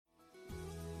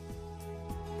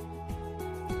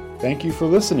Thank you for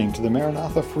listening to the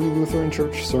Maranatha Free Lutheran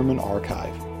Church Sermon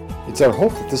Archive. It's our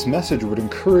hope that this message would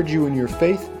encourage you in your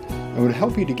faith and would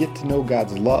help you to get to know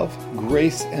God's love,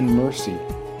 grace, and mercy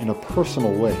in a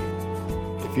personal way.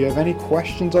 If you have any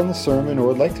questions on the sermon or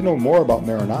would like to know more about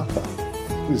Maranatha,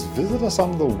 please visit us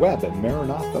on the web at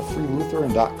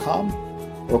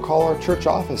maranathafreelutheran.com or call our church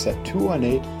office at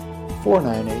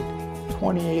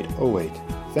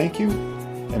 218-498-2808. Thank you,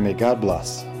 and may God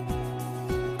bless.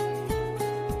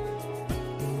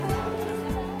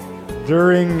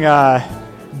 During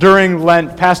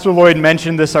Lent, Pastor Lloyd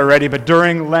mentioned this already, but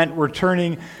during Lent, we're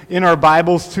turning in our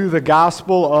Bibles to the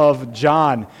Gospel of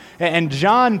John. And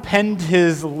John penned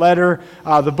his letter,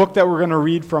 the book that we're going to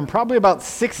read from, probably about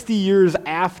 60 years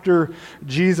after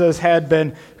Jesus had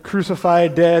been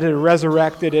crucified, dead, and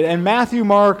resurrected. And Matthew,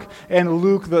 Mark, and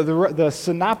Luke, the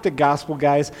synoptic gospel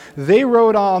guys, they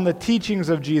wrote on the teachings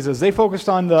of Jesus. They focused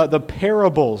on the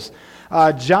parables.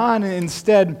 John,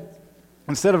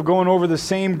 Instead of going over the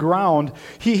same ground,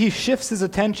 he shifts his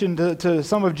attention to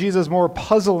some of Jesus' more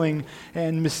puzzling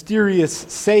and mysterious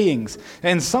sayings.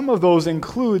 And some of those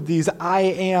include these I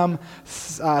am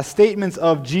statements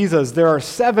of Jesus. There are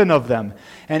 7 of them.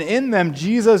 And in them,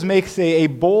 Jesus makes a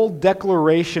bold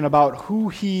declaration about who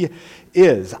he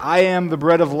is. I am the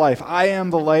bread of life. I am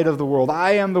the light of the world.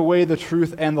 I am the way, the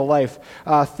truth, and the life.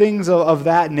 Things of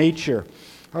that nature.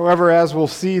 However, as we'll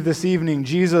see this evening,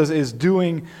 Jesus is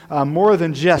doing more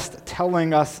than just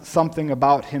telling us something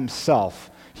about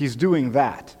himself. He's doing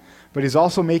that. But he's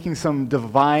also making some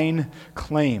divine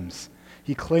claims.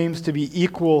 He claims to be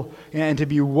equal and to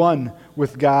be one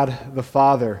with God the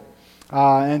Father.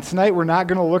 And tonight we're not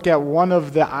going to look at one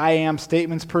of the I am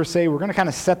statements per se. We're going to kind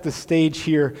of set the stage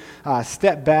here,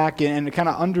 step back, and kind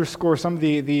of underscore some of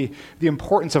the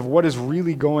importance of what is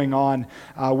really going on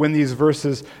when these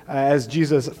verses, as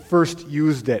Jesus first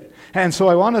used it. And so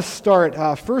I want to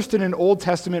start first in an Old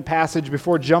Testament passage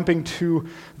before jumping to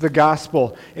the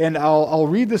gospel. And I'll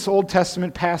read this Old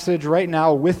Testament passage right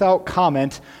now without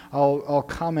comment. I'll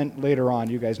comment later on.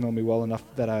 You guys know me well enough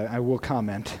that I will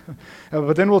comment.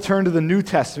 But then we'll turn to the New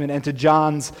Testament and to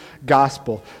John's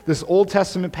Gospel. This Old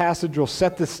Testament passage will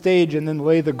set the stage and then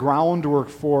lay the groundwork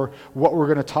for what we're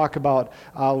going to talk about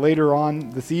later on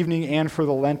this evening and for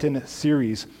the Lenten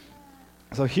series.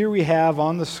 So here we have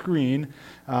on the screen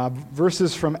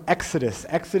verses from Exodus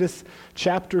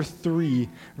chapter 3,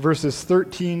 verses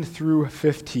 13 through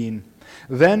 15.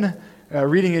 Then,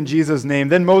 reading in Jesus' name,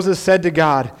 then Moses said to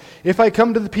God, if I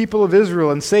come to the people of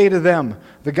Israel and say to them,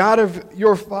 the God of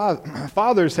your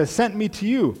fathers has sent me to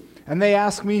you, and they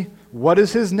ask me, what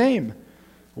is his name?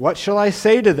 What shall I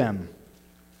say to them?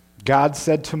 God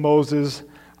said to Moses,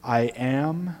 I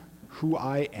am who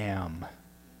I am.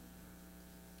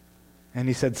 And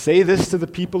he said, say this to the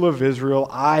people of Israel,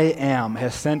 I am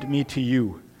has sent me to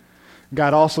you.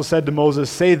 God also said to Moses,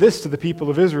 say this to the people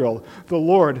of Israel, the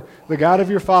Lord, the God of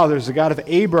your fathers, the God of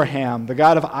Abraham, the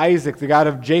God of Isaac, the God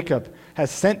of Jacob,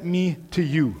 has sent me to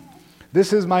you.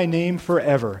 This is my name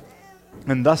forever,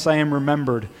 and thus I am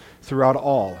remembered throughout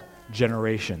all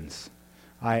generations.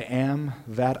 I am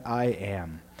that I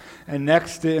am. And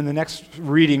next, in the next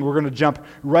reading, we're going to jump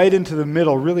right into the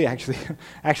middle, really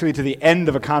actually to the end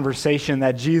of a conversation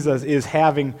that Jesus is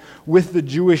having with the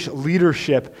Jewish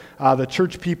leadership, the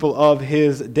church people of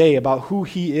his day, about who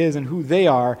he is and who they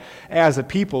are as a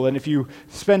people. And if you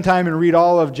spend time and read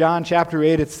all of John chapter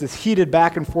 8, it's this heated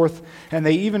back and forth, and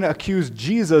they even accuse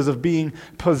Jesus of being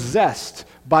possessed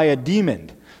by a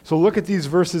demon. So look at these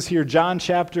verses here, John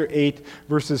chapter 8,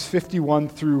 verses 51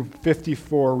 through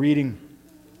 54, reading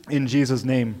in Jesus'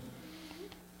 name.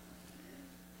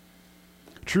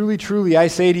 Truly, truly, I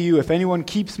say to you, if anyone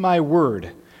keeps my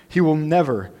word, he will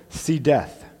never see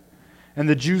death. And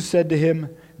the Jews said to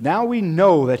him, now we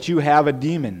know that you have a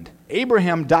demon.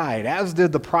 Abraham died, as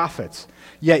did the prophets.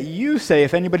 Yet you say,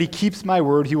 if anybody keeps my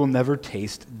word, he will never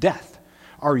taste death.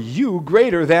 Are you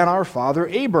greater than our father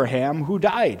Abraham, who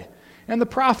died? And the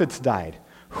prophets died.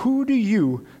 Who do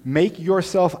you make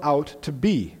yourself out to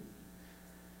be?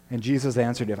 And Jesus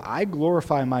answered, if I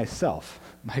glorify myself,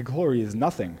 my glory is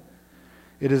nothing.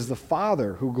 It is the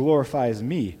Father who glorifies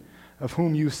me, of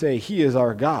whom you say he is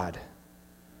our God.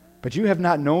 But you have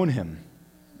not known him.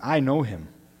 I know him.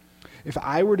 If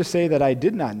I were to say that I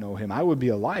did not know him, I would be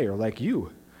a liar like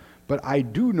you. But I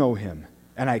do know him,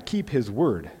 and I keep his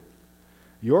word.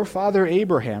 Your father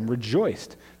Abraham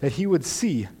rejoiced that he would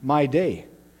see my day.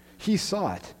 He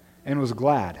saw it and was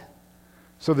glad.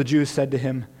 So the Jews said to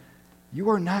him, you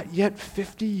are not yet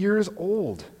 50 years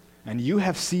old, and you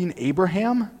have seen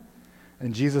Abraham?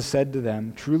 And Jesus said to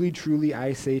them, truly, truly,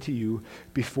 I say to you,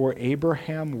 before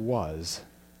Abraham was,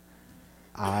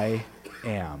 I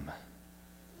am.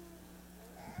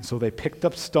 And so they picked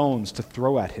up stones to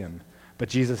throw at him, but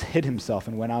Jesus hid himself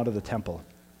and went out of the temple.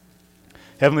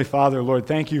 Heavenly Father, Lord,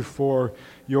 thank you for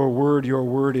your word. Your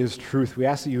word is truth. We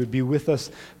ask that you would be with us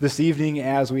this evening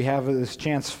as we have this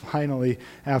chance finally,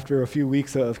 after a few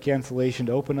weeks of cancellation,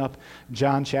 to open up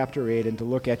John chapter 8 and to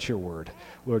look at your word.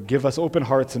 Lord, give us open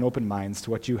hearts and open minds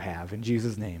to what you have. In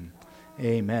Jesus' name,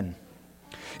 amen.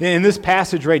 In this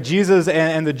passage, right, Jesus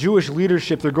and the Jewish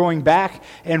leadership, they're going back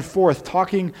and forth,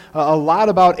 talking a lot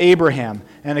about Abraham.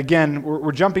 And again,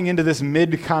 we're jumping into this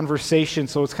mid-conversation,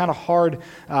 so it's kind of hard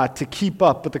to keep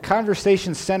up. But the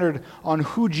conversation centered on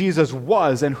who Jesus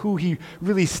was and who he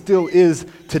really still is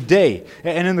today.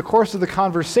 And in the course of the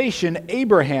conversation,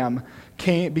 Abraham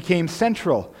became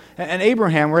central. And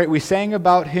Abraham, right, we sang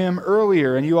about him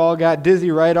earlier, and you all got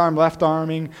dizzy right arm, left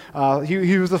arming.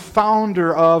 He was the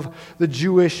founder of the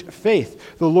Jewish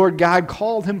faith. The Lord God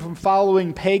called him from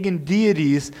following pagan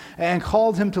deities and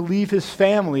called him to leave his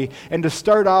family and to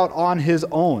start out on his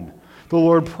own. The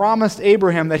Lord promised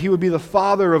Abraham that he would be the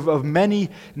father of many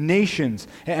nations.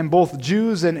 And both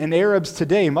Jews and Arabs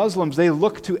today, Muslims, they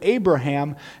look to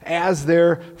Abraham as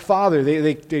their father.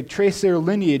 They trace their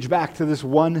lineage back to this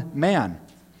one man.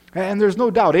 And there's no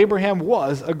doubt Abraham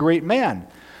was a great man.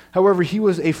 However, he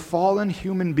was a fallen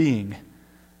human being,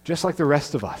 just like the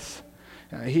rest of us.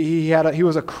 He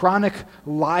was a chronic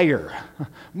liar.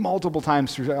 Multiple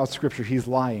times throughout Scripture, he's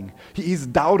lying. He's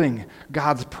doubting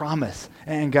God's promise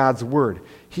and God's word.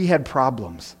 He had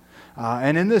problems.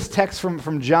 And in this text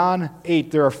from John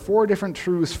 8, there are 4 different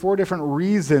truths, 4 different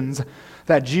reasons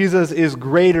that Jesus is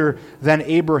greater than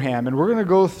Abraham. And we're going to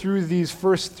go through these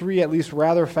first 3 at least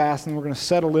rather fast, and we're going to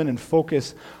settle in and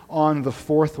focus on the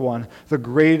 4th one, the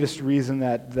greatest reason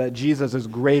that Jesus is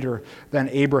greater than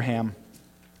Abraham.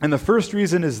 And the first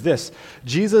reason is this: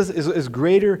 Jesus is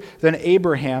greater than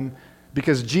Abraham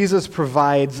because Jesus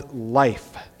provides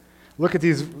life. Look at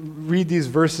these, read these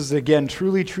verses again.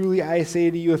 Truly, truly, I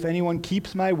say to you, if anyone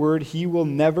keeps my word, he will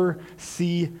never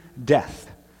see death.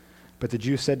 But the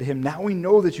Jews said to him, now we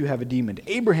know that you have a demon.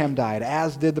 Abraham died,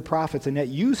 as did the prophets, and yet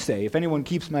you say, if anyone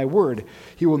keeps my word,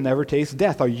 he will never taste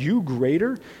death. Are you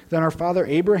greater than our father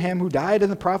Abraham who died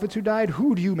and the prophets who died?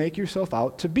 Who do you make yourself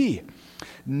out to be?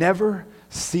 Never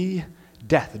see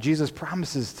death. Jesus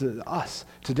promises to us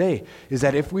today is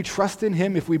that if we trust in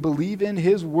him, if we believe in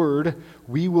his word,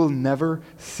 we will never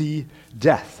see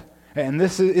death. And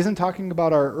this isn't talking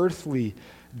about our earthly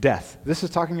death. This is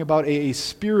talking about a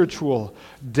spiritual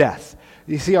death.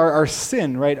 You see, our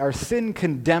sin, right? Our sin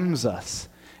condemns us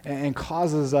and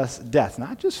causes us death.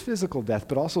 Not just physical death,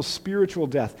 but also spiritual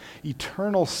death,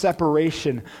 eternal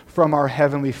separation from our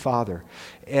Heavenly Father.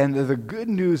 And the good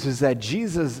news is that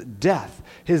Jesus' death,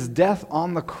 his death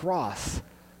on the cross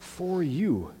for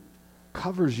you,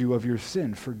 covers you of your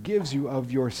sin, forgives you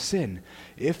of your sin.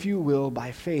 If you will,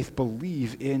 by faith,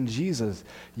 believe in Jesus,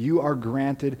 you are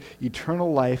granted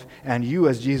eternal life, and you,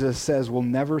 as Jesus says, will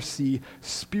never see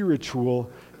spiritual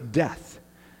death.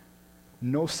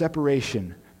 No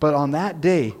separation. But on that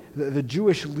day, the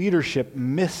Jewish leadership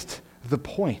missed the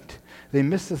point. They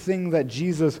missed the thing that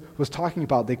Jesus was talking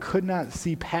about. They could not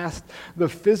see past the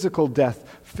physical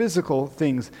death, physical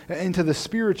things, into the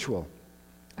spiritual.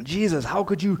 Jesus, how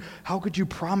could you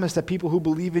promise that people who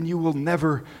believe in you will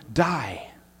never die?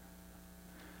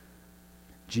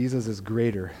 Jesus is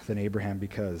greater than Abraham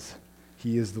because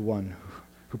he is the one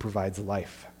who provides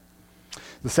life.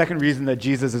 The second reason that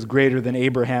Jesus is greater than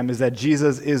Abraham is that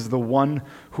Jesus is the one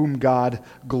whom God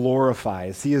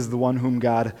glorifies. He is the one whom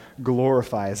God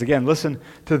glorifies. Again, listen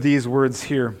to these words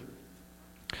here.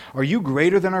 Are you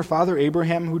greater than our father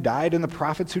Abraham who died and the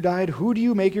prophets who died? Who do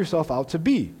you make yourself out to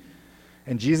be?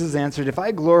 And Jesus answered, if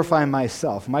I glorify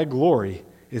myself, my glory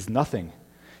is nothing.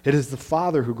 It is the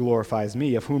Father who glorifies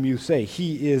me, of whom you say,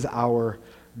 he is our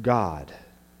God.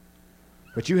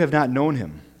 But you have not known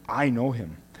him. I know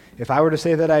him. If I were to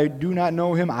say that I do not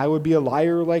know him, I would be a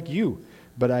liar like you.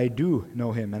 But I do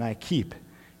know him, and I keep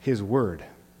his word.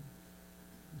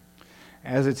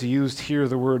 As it's used here,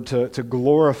 the word to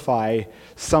glorify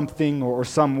something or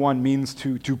someone means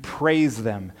to praise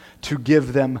them, to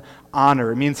give them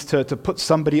honor. It means to put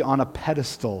somebody on a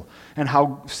pedestal and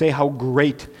say how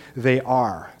great they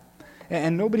are.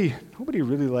 And nobody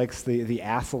really likes the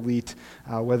athlete,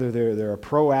 whether they're a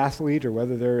pro athlete or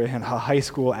whether they're a high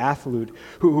school athlete,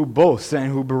 who boasts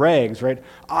and who brags, right?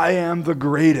 I am the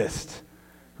greatest.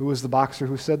 Who was the boxer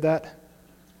who said that?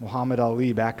 Muhammad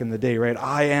Ali back in the day, right?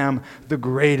 I am the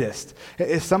greatest.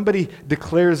 If somebody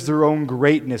declares their own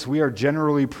greatness, we are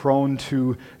generally prone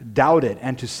to doubt it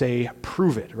and to say,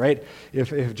 prove it, right?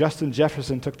 If Justin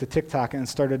Jefferson took to TikTok and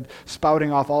started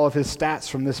spouting off all of his stats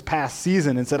from this past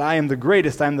season and said, I am the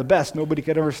greatest, I am the best, nobody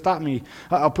could ever stop me,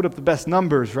 I'll put up the best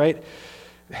numbers, right?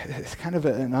 It's kind of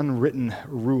an unwritten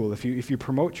rule. If you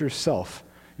promote yourself,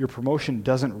 your promotion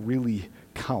doesn't really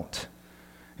count.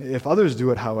 If others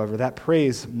do it, however, that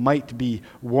praise might be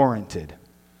warranted.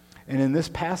 And in this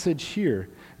passage here,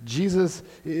 Jesus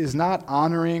is not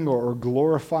honoring or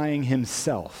glorifying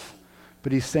himself,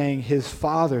 but he's saying his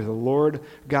Father, the Lord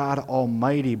God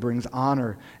Almighty, brings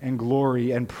honor and glory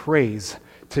and praise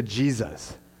to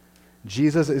Jesus.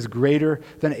 Jesus is greater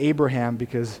than Abraham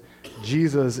because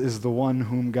Jesus is the one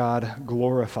whom God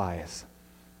glorifies.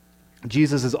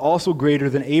 Jesus is also greater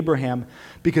than Abraham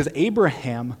because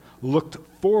Abraham looked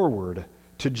forward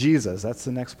to Jesus. That's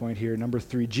the next point here. Number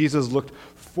 3, Jesus looked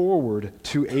forward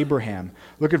to Abraham.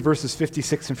 Look at verses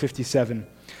 56 and 57.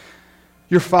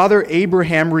 Your father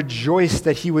Abraham rejoiced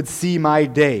that he would see my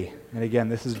day. And again,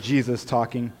 this is Jesus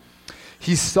talking.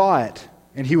 He saw it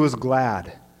and he was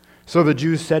glad. So the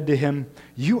Jews said to him,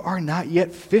 you are not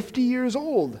yet 50 years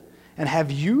old, and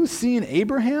have you seen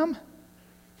Abraham?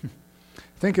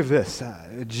 Think of this.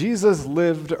 Jesus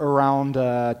lived around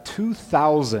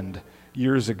 2,000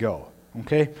 years ago.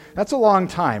 Okay? That's a long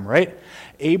time, right?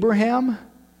 Abraham,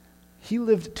 he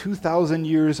lived 2,000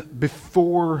 years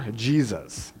before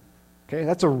Jesus. Okay?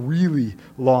 That's a really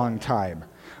long time.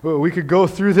 We could go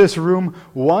through this room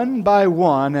one by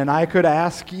one, and I could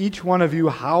ask each one of you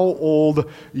how old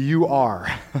you are.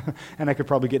 And I could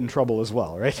probably get in trouble as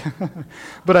well, right?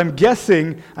 But I'm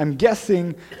guessing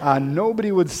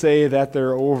nobody would say that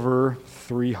they're over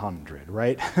 300,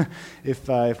 right?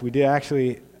 If we did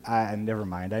actually, never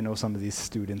mind. I know some of these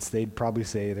students, they'd probably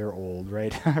say they're old,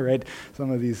 right? Right?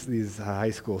 Some of these high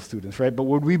school students, right? But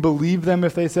would we believe them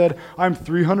if they said, I'm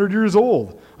 300 years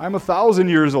old, I'm 1,000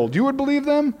 years old? You would believe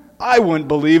them? I wouldn't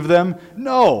believe them.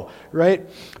 No, right?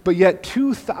 But yet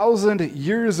 2,000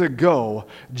 years ago,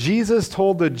 Jesus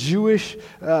told the Jewish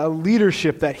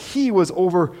leadership that he was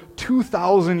over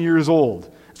 2,000 years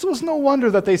old. So it's no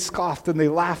wonder that they scoffed and they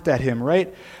laughed at him,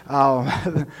 right?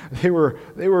 They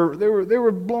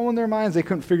were blowing their minds. They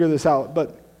couldn't figure this out.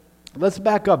 But let's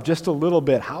back up just a little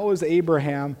bit. How is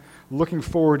Abraham looking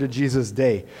forward to Jesus'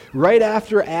 day? Right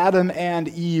after Adam and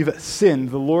Eve sinned,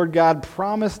 the Lord God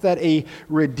promised that a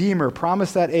Redeemer,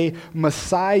 promised that a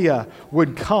Messiah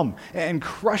would come and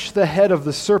crush the head of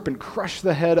the serpent, crush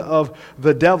the head of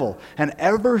the devil. And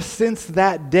ever since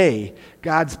that day,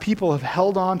 God's people have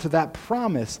held on to that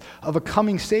promise of a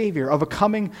coming Savior, of a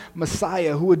coming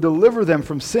Messiah who would deliver them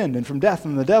from sin and from death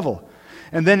and the devil.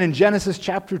 And then in Genesis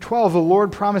chapter 12, the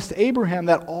Lord promised Abraham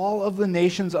that all of the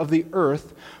nations of the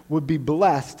earth would be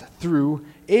blessed through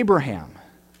Abraham.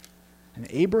 And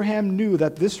Abraham knew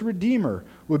that this Redeemer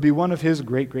would be one of his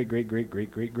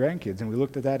great-great-great-great-great-great-grandkids. And we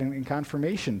looked at that in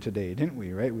confirmation today, didn't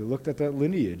we, right? We looked at that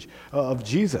lineage of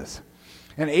Jesus.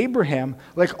 And Abraham,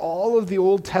 like all of the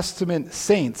Old Testament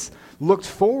saints, looked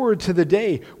forward to the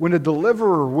day when a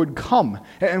deliverer would come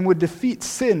and would defeat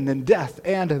sin and death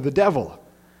and the devil.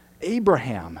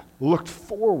 Abraham looked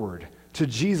forward to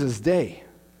Jesus' day.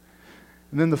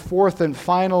 And then the fourth and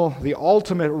final, the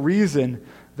ultimate reason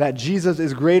that Jesus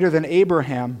is greater than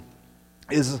Abraham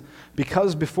is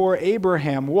because before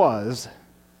Abraham was,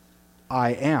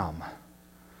 I am.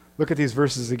 Look at these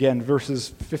verses again, verses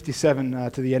 57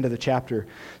 to the end of the chapter.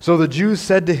 So the Jews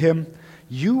said to him,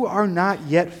 you are not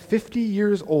yet 50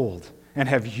 years old, and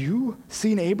have you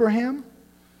seen Abraham?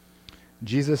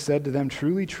 Jesus said to them,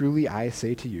 truly, truly, I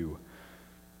say to you,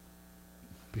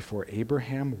 before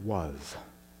Abraham was,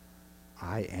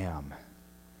 I am.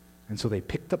 And so they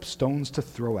picked up stones to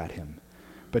throw at him.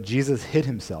 But Jesus hid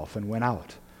himself and went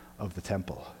out of the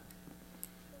temple.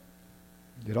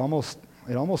 It almost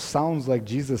sounds like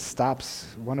Jesus stops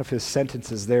one of his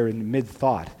sentences there in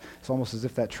mid-thought. It's almost as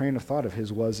if that train of thought of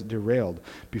his was derailed.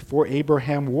 Before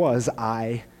Abraham was,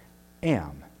 I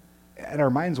am. And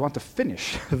our minds want to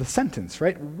finish the sentence,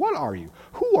 right? What are you?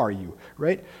 Who are you,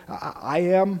 right? I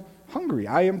am hungry.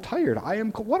 I am tired.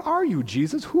 What are you,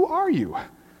 Jesus? Who are you?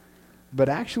 But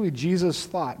actually, Jesus'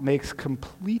 thought makes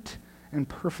complete and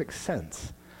perfect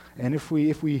sense. And if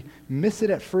we miss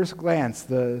it at first glance,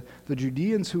 the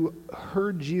Judeans who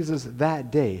heard Jesus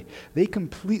that day, they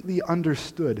completely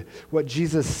understood what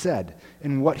Jesus said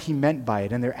and what he meant by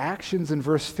it. And their actions in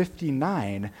verse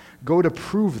 59 go to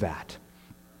prove that.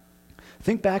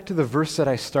 Think back to the verse that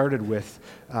I started with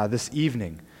this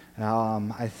evening.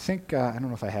 I think, I don't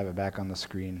know if I have it back on the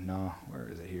screen. No, where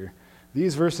is it here?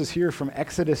 These verses here from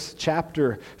Exodus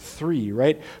chapter 3,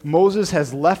 right? Moses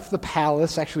has left the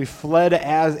palace, actually fled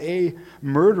as a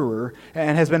murderer,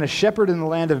 and has been a shepherd in the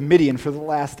land of Midian for the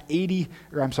last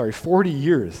 40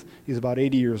 years. He's about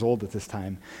 80 years old at this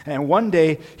time. And one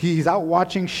day, he's out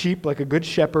watching sheep like a good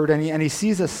shepherd, and he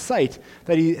sees a sight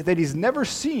that he's never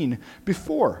seen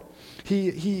before.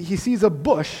 He sees a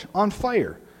bush on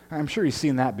fire. I'm sure he's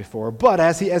seen that before. But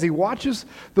as he watches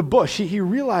the bush, he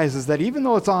realizes that even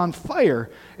though it's on fire,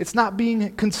 it's not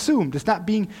being consumed. It's not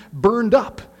being burned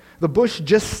up. The bush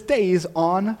just stays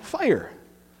on fire.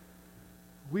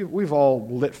 We've all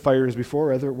lit fires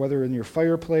before, whether in your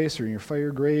fireplace or in your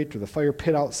fire grate or the fire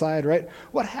pit outside, right?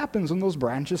 What happens when those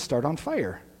branches start on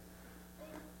fire?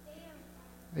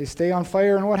 They stay on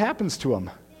fire, and what happens to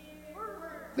them?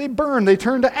 They burn, they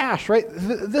turn to ash, right?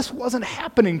 This wasn't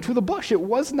happening to the bush. It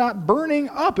was not burning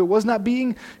up. It was not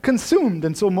being consumed.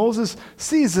 And so Moses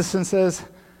sees this and says,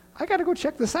 I got to go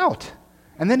check this out.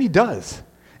 And then he does.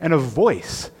 And a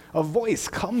voice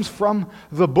comes from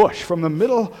the bush, from the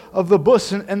middle of the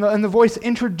bush, and the voice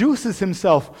introduces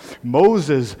himself.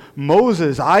 Moses,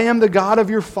 Moses, I am the God of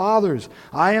your fathers.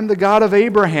 I am the God of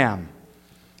Abraham.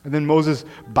 And then Moses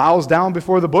bows down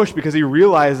before the bush because he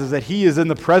realizes that he is in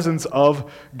the presence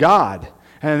of God.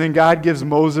 And then God gives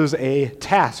Moses a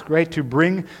task, right, to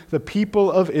bring the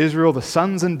people of Israel, the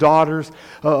sons and daughters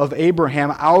of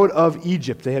Abraham, out of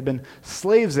Egypt. They had been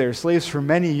slaves there, slaves for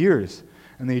many years.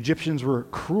 And the Egyptians were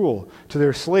cruel to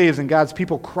their slaves, and God's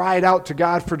people cried out to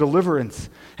God for deliverance.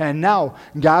 And now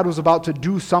God was about to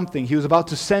do something. He was about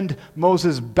to send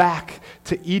Moses back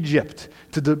to Egypt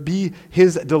to be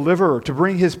his deliverer, to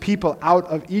bring his people out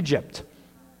of Egypt.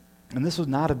 And this would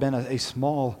not have been a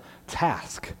small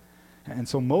task. And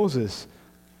so Moses,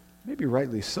 maybe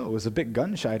rightly so, is a bit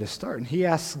gun-shy to start. And he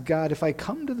asks God, if I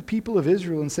come to the people of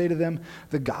Israel and say to them,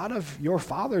 the God of your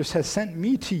fathers has sent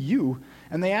me to you,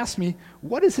 and they ask me,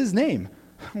 what is his name?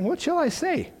 What shall I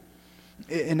say?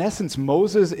 In essence,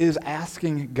 Moses is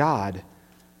asking God,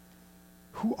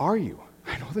 who are you?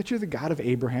 I know that you're the God of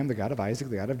Abraham, the God of Isaac,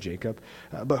 the God of Jacob,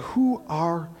 but who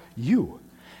are you?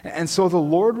 And so the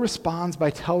Lord responds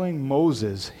by telling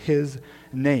Moses his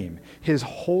name, his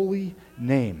holy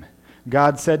name.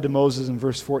 God said to Moses in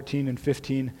verse 14 and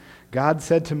 15, God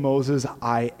said to Moses,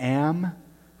 I am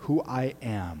who I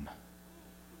am.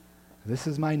 This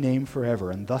is my name forever,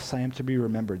 and thus I am to be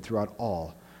remembered throughout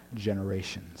all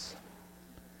generations.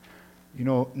 You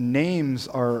know, names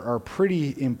are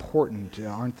pretty important,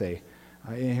 aren't they?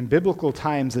 In biblical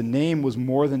times, a name was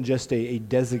more than just a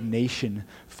designation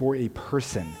for a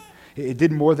person. It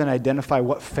did more than identify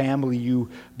what family you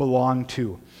belonged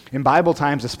to. In Bible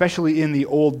times, especially in the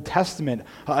Old Testament,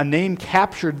 a name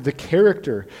captured the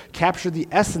character, captured the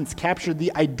essence, captured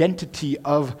the identity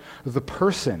of the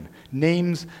person.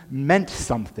 Names meant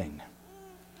something.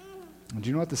 Do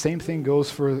you know what? The same thing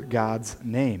goes for God's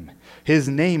name. His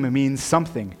name means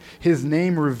something. His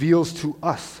name reveals to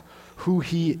us who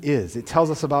he is. It tells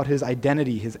us about his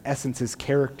identity, his essence, his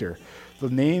character. The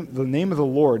name of the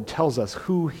Lord tells us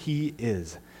who he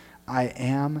is. I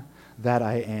am that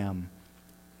I am.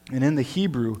 And in the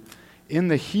Hebrew,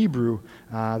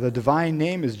 the divine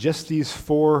name is just these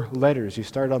 4 letters. You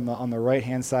start on the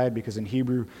right-hand side because in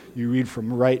Hebrew you read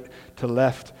from right to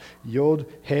left. Yod,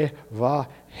 He, Va,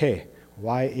 He.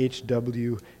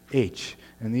 YHWH.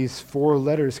 And these 4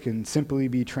 letters can simply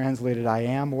be translated, I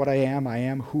am what I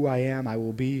am who I am, I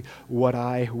will be what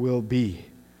I will be.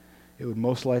 It would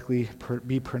most likely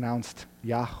be pronounced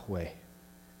Yahweh.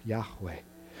 Yahweh.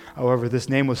 However, this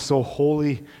name was so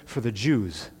holy for the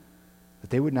Jews that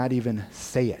they would not even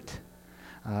say it.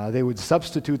 They would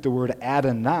substitute the word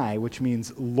Adonai, which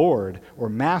means Lord or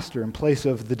Master, in place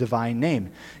of the divine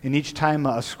name. And each time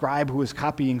a scribe who was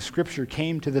copying Scripture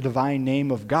came to the divine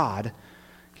name of God,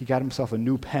 he got himself a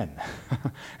new pen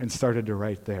and started to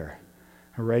write there,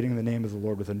 writing the name of the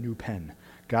Lord with a new pen.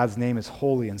 God's name is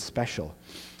holy and special.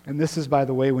 And this is, by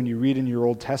the way, when you read in your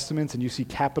Old Testaments and you see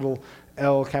capital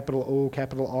L, capital O,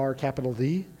 capital R, capital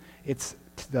V, it's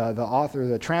the author,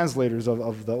 the translators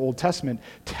of the Old Testament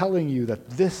telling you that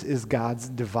this is God's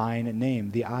divine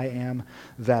name, the I am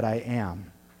that I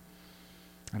am.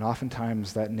 And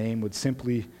oftentimes that name would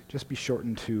simply just be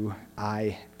shortened to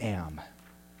I am.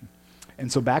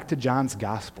 And so back to John's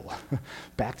gospel,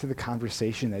 back to the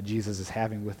conversation that Jesus is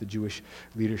having with the Jewish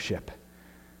leadership.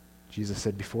 Jesus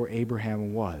said, before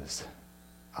Abraham was,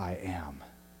 I am.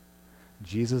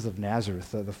 Jesus of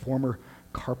Nazareth, the former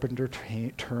carpenter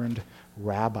turned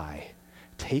rabbi,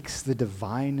 takes the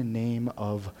divine name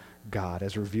of God,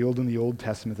 as revealed in the Old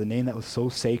Testament, the name that was so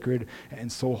sacred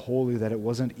and so holy that it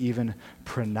wasn't even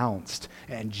pronounced.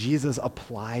 And Jesus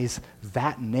applies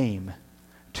that name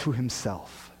to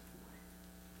himself.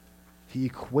 He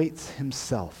equates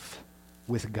himself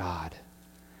with God.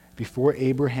 Before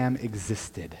Abraham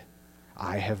existed,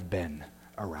 I have been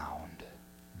around.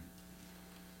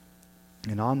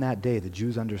 And on that day, the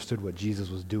Jews understood what Jesus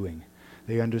was doing.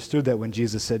 They understood that when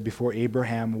Jesus said, before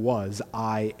Abraham was,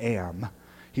 I am,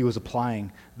 he was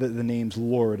applying the name's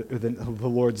Lord, or the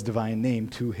Lord's divine name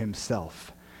to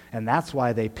himself. And that's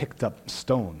why they picked up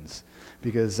stones.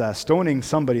 Because stoning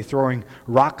somebody, throwing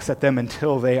rocks at them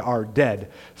until they are dead,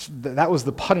 that was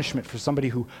the punishment for somebody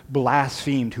who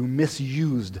blasphemed, who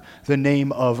misused the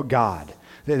name of God.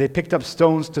 They picked up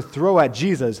stones to throw at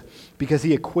Jesus because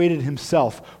he equated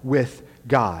himself with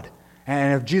God.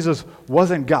 And if Jesus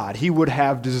wasn't God, he would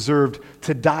have deserved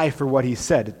to die for what he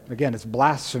said. Again, it's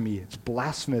blasphemy. It's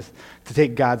blasphemous to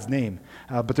take God's name.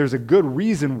 But there's a good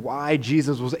reason why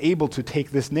Jesus was able to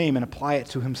take this name and apply it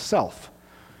to himself.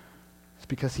 It's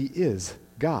because he is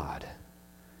God.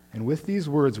 And with these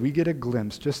words, we get a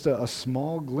glimpse, just a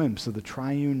small glimpse of the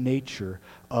triune nature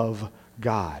of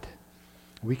God.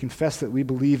 We confess that we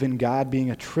believe in God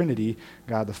being a Trinity,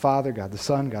 God the Father, God the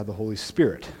Son, God the Holy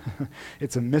Spirit.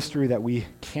 It's a mystery that we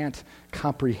can't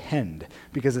comprehend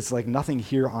because it's like nothing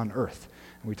here on earth.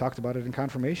 And we talked about it in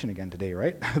confirmation again today,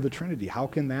 right? The Trinity. How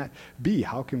can that be?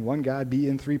 How can one God be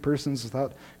in three persons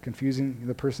without confusing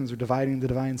the persons or dividing the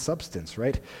divine substance,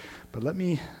 right? But let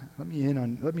me let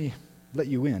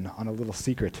you in on a little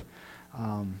secret.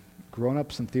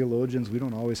 Grown-ups and theologians, we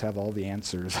don't always have all the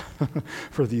answers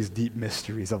for these deep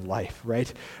mysteries of life,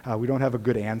 right? We don't have a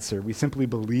good answer. We simply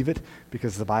believe it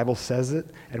because the Bible says it,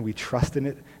 and we trust in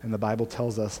it, and the Bible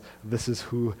tells us this is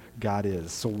who God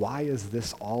is. So why is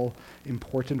this all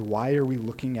important? Why are we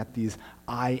looking at these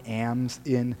I ams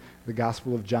in the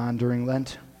Gospel of John during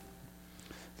Lent?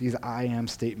 These I am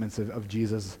statements of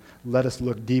Jesus let us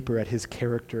look deeper at his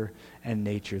character and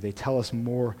nature. They tell us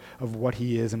more of what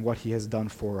he is and what he has done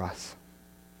for us.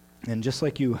 And just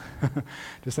like you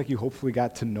hopefully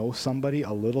got to know somebody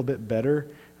a little bit better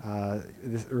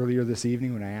earlier this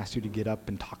evening when I asked you to get up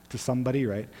and talk to somebody,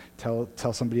 right?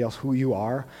 Tell somebody else who you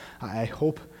are. I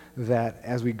hope that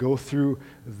as we go through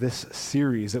this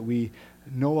series that we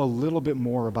know a little bit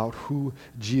more about who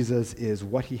Jesus is,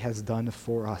 what he has done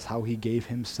for us, how he gave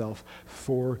himself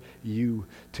for you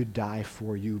to die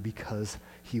for you because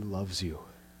he loves you.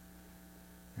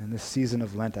 In this season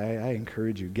of Lent, I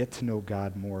encourage you, get to know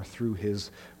God more through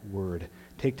his word.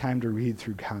 Take time to read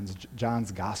through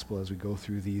John's gospel as we go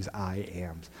through these I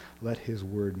ams. Let his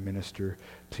word minister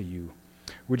to you.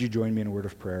 Would you join me in a word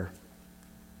of prayer?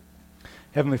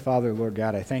 Heavenly Father, Lord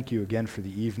God, I thank you again for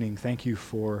the evening. Thank you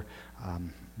for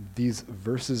these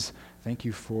verses. Thank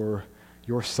you for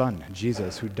your Son,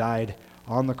 Jesus, who died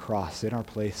on the cross in our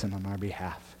place and on our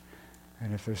behalf.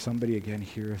 And if there's somebody again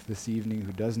here this evening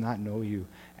who does not know you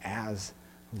as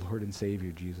Lord and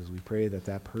Savior, Jesus, we pray that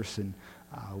that person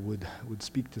would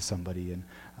speak to somebody and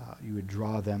you would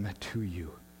draw them to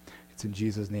you. It's in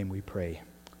Jesus' name we pray.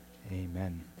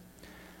 Amen.